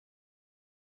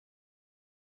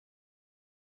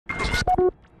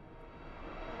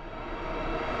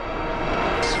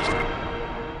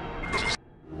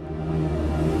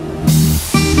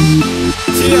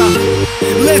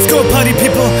Yo party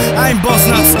people, I'm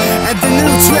Bozznac, and the new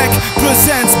track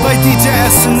presents by DJ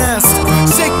SNS.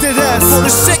 Shake that ass for the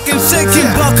shakin',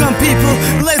 Balkan people,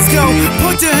 let's go,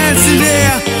 put your hands in the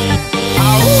air.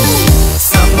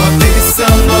 Samo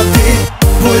ty,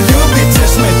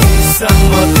 poljubices mnie,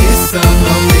 samo ty.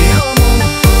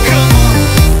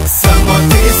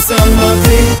 Samo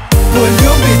ty,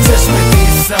 poljubices mnie,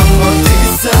 samo ty.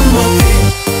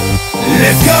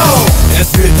 Let's go! Es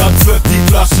wird ab 12 die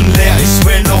Flaschen leer, ich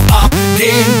will noch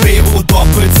abgehen. BO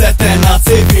doppel ZNAC,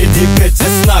 wir die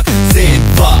Bitches Nackt, sehn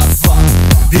was.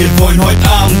 Wir wollen heut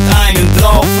Abend einen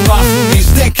drauf machen. Ich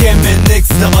denke mir nix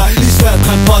dabei, ich werd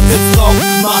kein Part jetzt drauf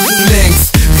machen.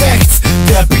 Links, rechts,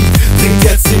 der Beat dringt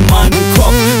jetzt in meinen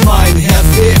Kopf. Mein Herz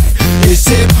lebt, ich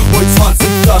heb heut 20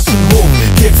 Flaschen hoch.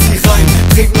 Gib sie rein,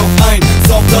 trink noch ein,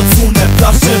 saug dazu ne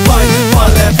Flasche Wein.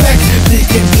 Falle weg, lieg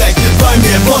im Dreck, weil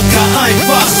mir Wodka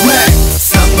einfach schmeckt.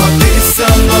 Samo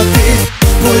ty,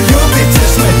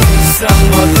 poljubices mnie,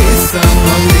 samo ty.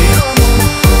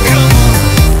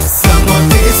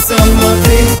 Samo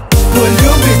ty,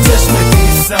 poljubices mnie,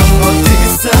 samo ty.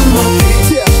 Samo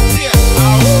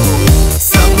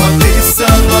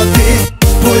ty,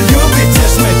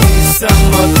 poljubices mnie,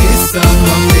 samo ty.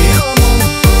 Samo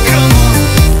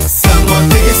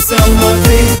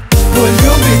ty,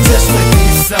 poljubices mnie,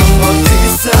 samo ty.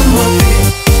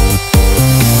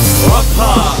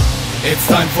 Opa! It's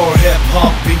time for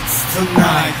hip-hop beats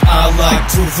tonight. I like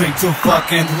to drink, to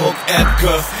fuck and look at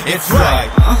girls, it's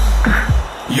right.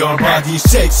 Your body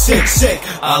shake, shake, shake.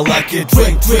 I like it,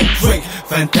 drink, drink, drink.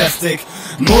 Fantastic,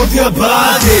 move your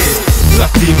body.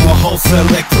 Latimo house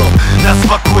elektro,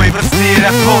 nasmakuj vrsti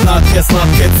repo. Na dvije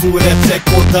slatke cure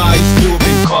čeko, da ih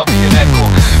ljubim ko bi rekao.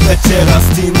 Večeras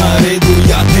ti na redu,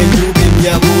 ja te ljubim,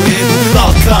 jel u redu?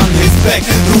 Balkan is back,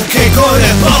 ruke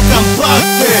gore, Balkan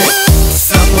party.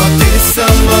 Samo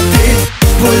ti,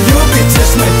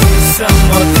 poljubices mnie.